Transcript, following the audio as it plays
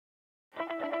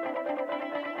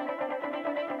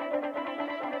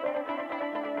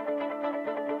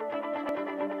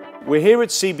We're here at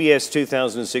CBS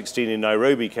 2016 in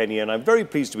Nairobi, Kenya, and I'm very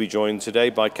pleased to be joined today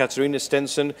by Katarina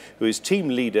Stensson, who is team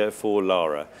leader for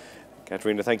Lara.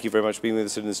 Katarina, thank you very much for being with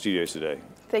us in the studio today.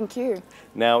 Thank you.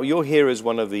 Now, you're here as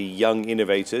one of the young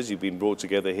innovators. You've been brought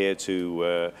together here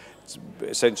to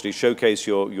essentially showcase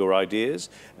your ideas,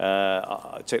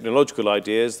 technological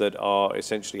ideas that are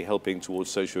essentially helping towards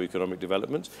socio-economic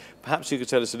development. Perhaps you could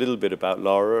tell us a little bit about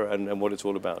Lara and what it's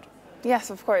all about.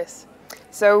 Yes, of course.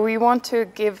 So we want to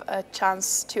give a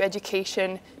chance to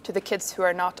education to the kids who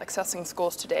are not accessing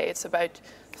schools today. It's about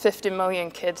 50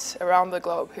 million kids around the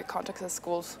globe who can't access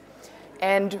schools.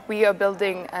 And we are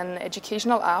building an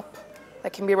educational app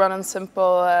that can be run on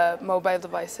simple mobile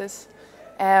devices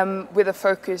with a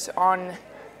focus on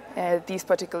these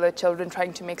particular children,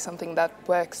 trying to make something that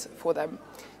works for them.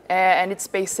 And it's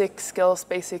basic skills,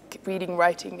 basic reading,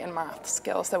 writing and math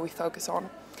skills that we focus on.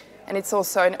 And it's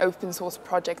also an open source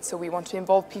project, so we want to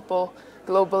involve people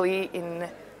globally in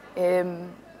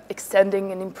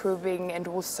extending and improving and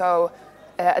also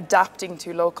adapting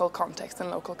to local context and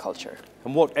local culture.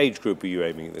 And what age group are you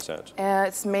aiming this at?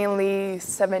 It's mainly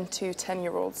 7 to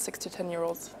 10-year-olds, 6 to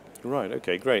 10-year-olds. Right,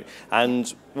 okay, great.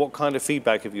 And what kind of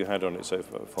feedback have you had on it so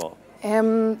far?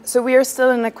 So we are still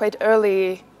in a quite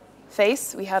early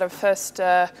phase. We had our first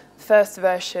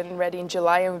version ready in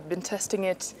July, and we've been testing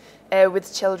it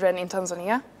with children in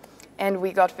Tanzania. And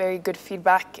we got very good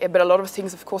feedback, but a lot of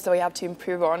things, of course, that we have to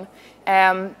improve on.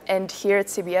 And here at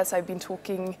CBS, I've been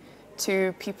talking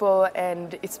to people,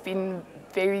 and it's been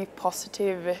very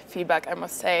positive feedback, I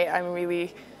must say. I'm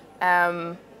really,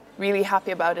 really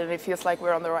happy about it, and it feels like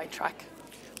we're on the right track.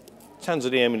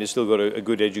 Tanzania, I mean, it's still got a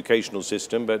good educational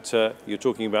system, but you're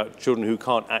talking about children who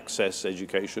can't access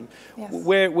education. Yes.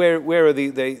 Where are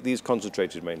these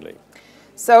concentrated mainly?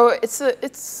 So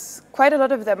it's quite a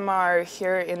lot of them are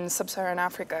here in sub-Saharan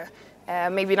Africa.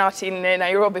 Maybe not in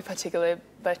Nairobi particularly,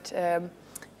 but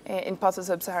in parts of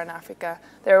sub-Saharan Africa.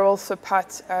 There are also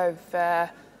parts of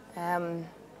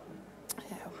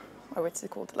what's it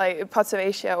called? Like parts of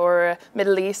Asia or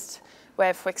Middle East,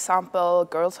 where, for example,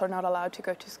 girls are not allowed to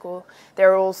go to school.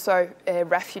 There are also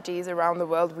refugees around the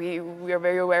world. We are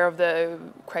very aware of the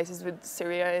crisis with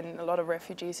Syria and a lot of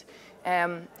refugees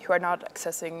who are not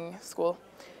accessing school.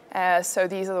 So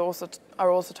these are also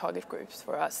target groups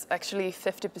for us. Actually,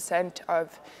 50%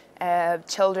 of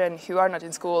children who are not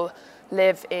in school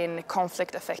live in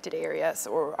conflict-affected areas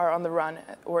or are on the run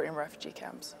or in refugee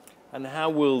camps. And how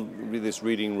will this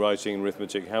reading, writing, and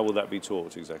arithmetic, how will that be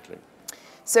taught exactly?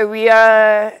 So we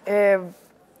are we're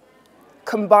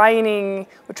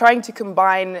trying to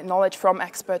combine knowledge from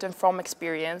expert and from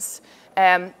experience.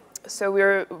 So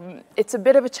it's a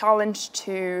bit of a challenge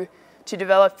to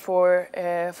develop for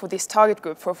this target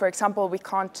group. For example, we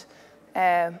can't,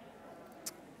 there's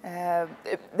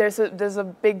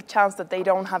a big chance that they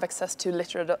don't have access to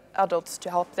literate adults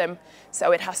to help them.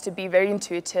 So it has to be very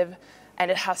intuitive, and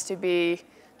it has to be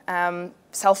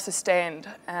self-sustained.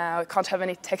 We can't have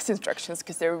any text instructions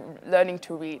because they're learning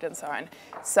to read and so on.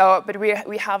 So, but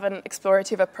we have an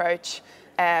explorative approach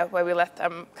where we let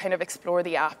them kind of explore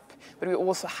the app, but we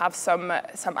also have some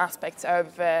aspects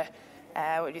of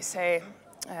what do you say,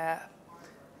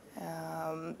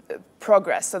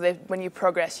 progress, so that when you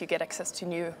progress, you get access to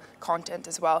new content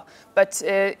as well. But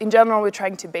in general, we're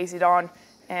trying to base it on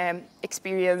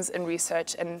experience and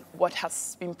research and what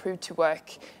has been proved to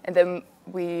work. And then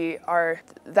the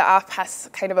app has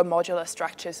kind of a modular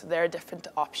structure, so there are different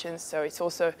options. So it's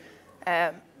also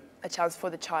a chance for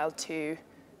the child to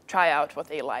try out what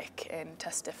they like and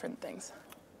test different things.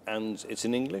 And it's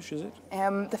in English, is it?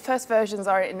 The first versions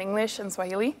are in English and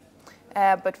Swahili,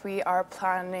 but we are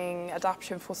planning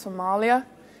adoption for Somalia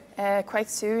quite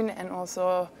soon, and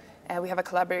also we have a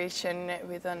collaboration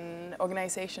with an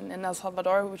organization in El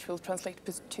Salvador which will translate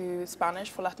to Spanish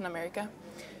for Latin America.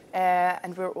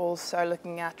 And we're also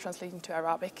looking at translating to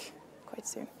Arabic quite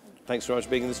soon. Thanks very much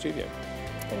for being in the studio.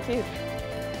 Thank you.